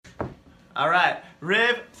All right,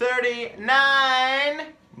 Riv 39.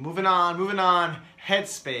 Moving on.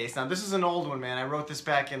 Headspace. Now this is an old one, man. I wrote this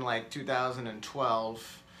back in like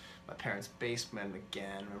 2012. My parents' basement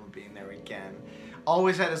again. I remember being there again.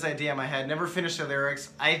 Always had this idea in my head. Never finished the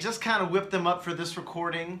lyrics. I just kind of whipped them up for this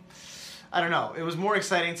recording. I don't know. It was more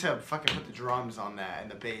exciting to fucking put the drums on that and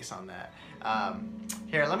the bass on that.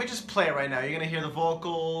 Here, let me just play it right now. You're gonna hear the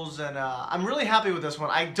vocals, and I'm really happy with this one.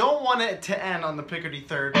 I don't want it to end on the Picardy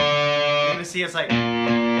third. You're gonna see it's like.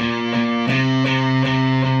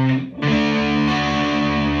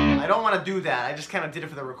 I don't want to do that. I just kind of did it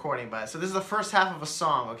for the recording, but so this is the first half of a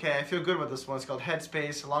song. Okay, I feel good with this one. It's called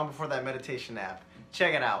Headspace. Long before that meditation app.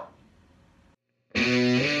 Check it out.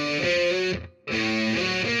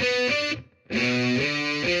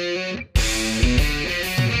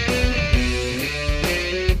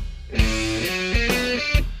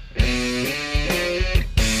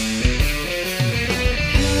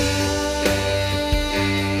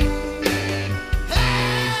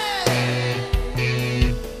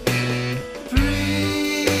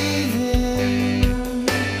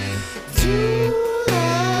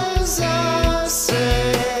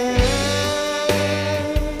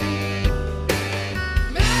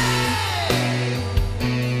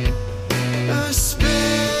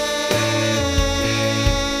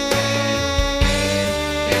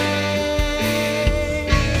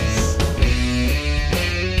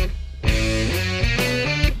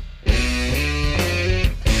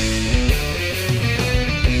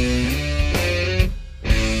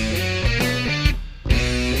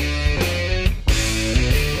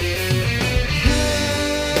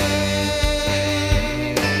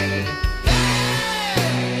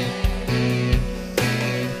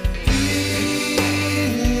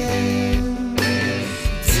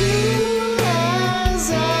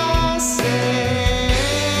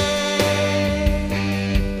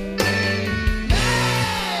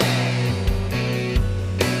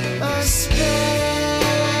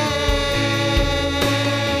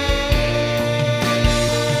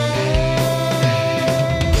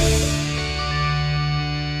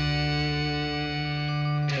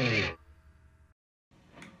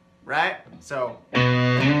 Right? So. Kind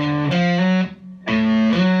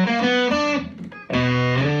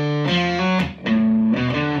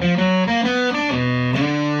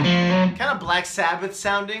of Black Sabbath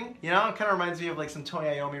sounding, you know? It kind of reminds me of like some Tony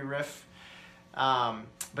Iommi riff. But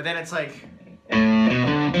then it's like. Hey,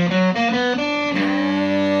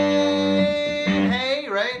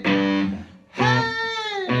 right?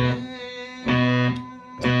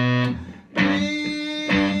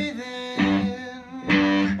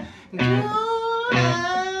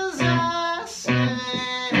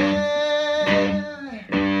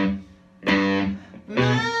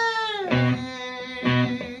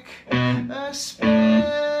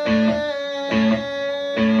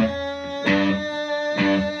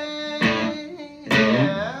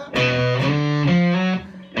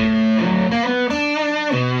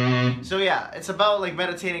 So yeah, it's about like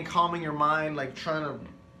meditating, calming your mind, like trying to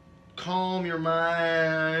calm your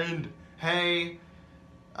mind. Hey,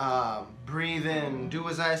 breathe in, do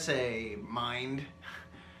as I say, mind.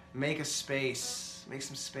 Make a space, make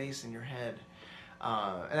some space in your head.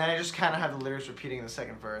 And then I just kind of have the lyrics repeating in the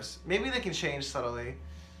second verse. Maybe they can change subtly.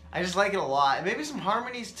 I just like it a lot. And maybe some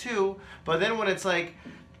harmonies too, but then when it's like,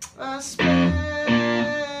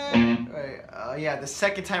 yeah, the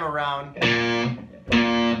second time around,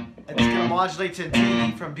 it's gonna modulate to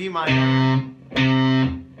D from B minor,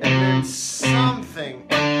 and then something,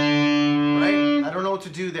 right? I don't know what to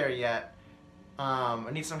do there yet. I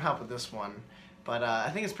need some help with this one, but I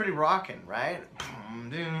think it's pretty rocking, right?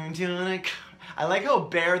 I like how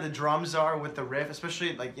bare the drums are with the riff,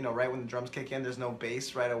 especially like, you know, right when the drums kick in, there's no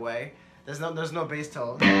bass right away. There's no bass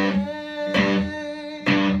till. You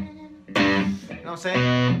know what I'm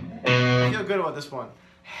saying? I feel good about this one.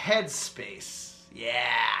 Headspace. Yeah,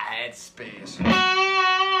 Headspace.